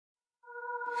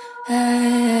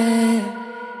Hey,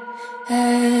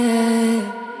 hey,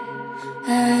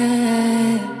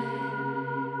 hey.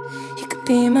 You could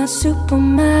be my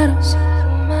supermodel,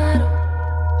 supermodel.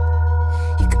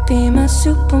 You could be my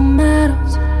supermodel,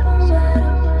 supermodel.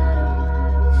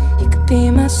 You could be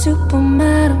my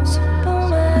supermodel,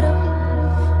 supermodel.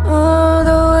 Oh,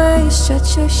 the way you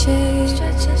stretch your shape,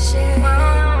 stretch your shape.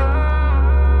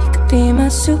 You could be my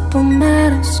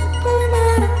supermodel,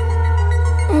 supermodel.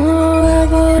 Oh, I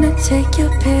wanna take your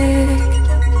pick.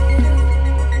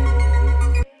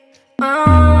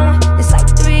 It's like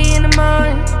 3 in the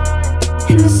morning,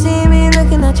 and you see me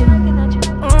looking at you.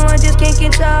 Oh, I just can't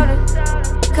control it.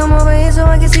 Come over here so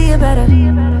I can see you better.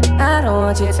 I don't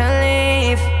want you to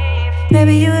leave.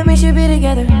 Maybe you and me should be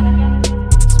together.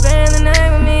 Spend the night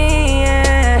with me,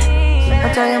 yeah.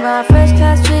 I'm talking about first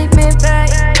class treatment, babe.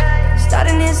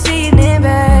 Starting this evening,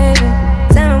 baby.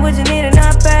 Tell me what you need and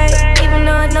I'll pay. Even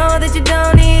though I know that you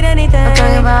don't need anything. I'm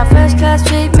talking about first class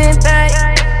treatment, babe.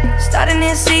 Starting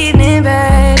this evening,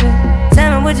 baby.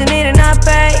 Tell me what you need and I'll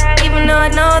pay. Even though I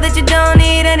know that you don't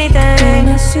need anything. Be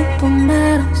my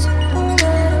supermodel,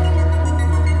 supermodel.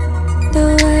 The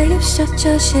way you shut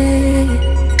your shit.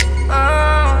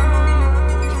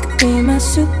 You could be my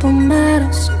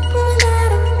supermodel,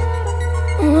 supermodel.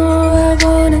 Oh, I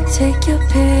wanna take your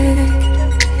pick.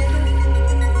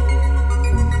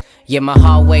 Yeah, my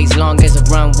hallway's long as a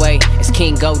runway. It's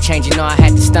King Gold changing, all I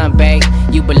had to stunt, babe.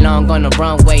 You belong on the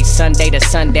runway, Sunday to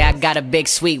Sunday. I got a big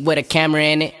suite with a camera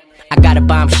in it. I got a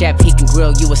bomb chef, he can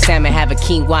grill you a salmon, have a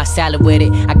quinoa salad with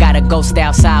it. I got a ghost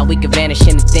outside, we can vanish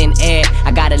in the thin air.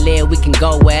 I got a lid, we can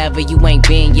go wherever you ain't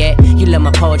been yet. You love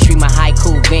my poetry, my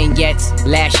haiku vignettes.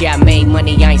 Last year I made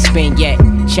money, I ain't spent yet.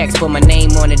 Checks put my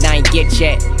name on it, I ain't get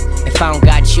yet. If I don't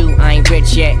got you, I ain't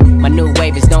rich yet. My new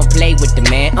wave is don't play with the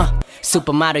man,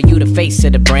 Supermodel, you the face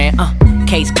of the brand,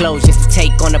 Case closed just to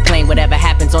take on the plane. Whatever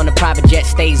happens on the private jet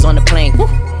stays on the plane. Woo.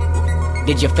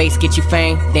 Did your face get you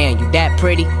fame? Damn, you that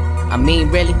pretty? I mean,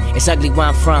 really? It's ugly where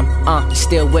I'm from, you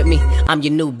still with me? I'm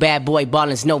your new bad boy,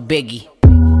 ballin's no biggie.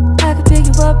 I could pick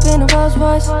you up in a Rolls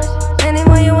Royce.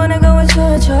 Anywhere you wanna go, it's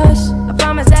your choice. I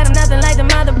promise that I'm nothing like the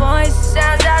other boys.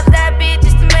 Sounds out that beat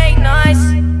just to make noise.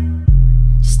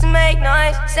 Just to make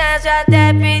noise. Sounds out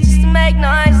that beat just to make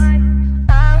noise.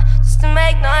 To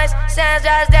make noise, sounds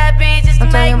just that beat just to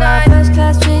make noise. I'm talking about first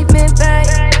class treatment, babe.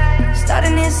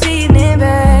 Starting this evening,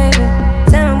 baby.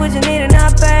 Tell me what you need and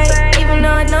I'll pay. Even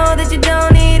though I know that you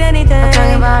don't need anything. I'm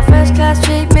talking about first class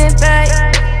treatment, babe.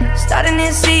 Starting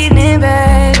this evening,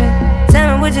 baby.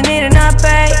 Tell me what you need and I'll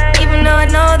pay. Even though I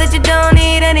know that you don't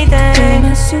need anything. Be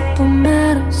my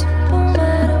supermodel,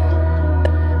 supermodel.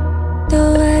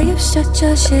 The way you shut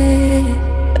your shit.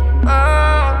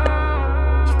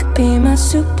 Be my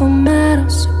supermodel,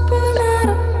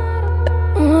 supermodel.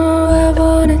 Oh, I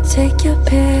wanna take your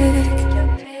pick.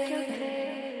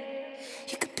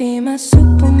 You could be my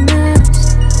supermodel.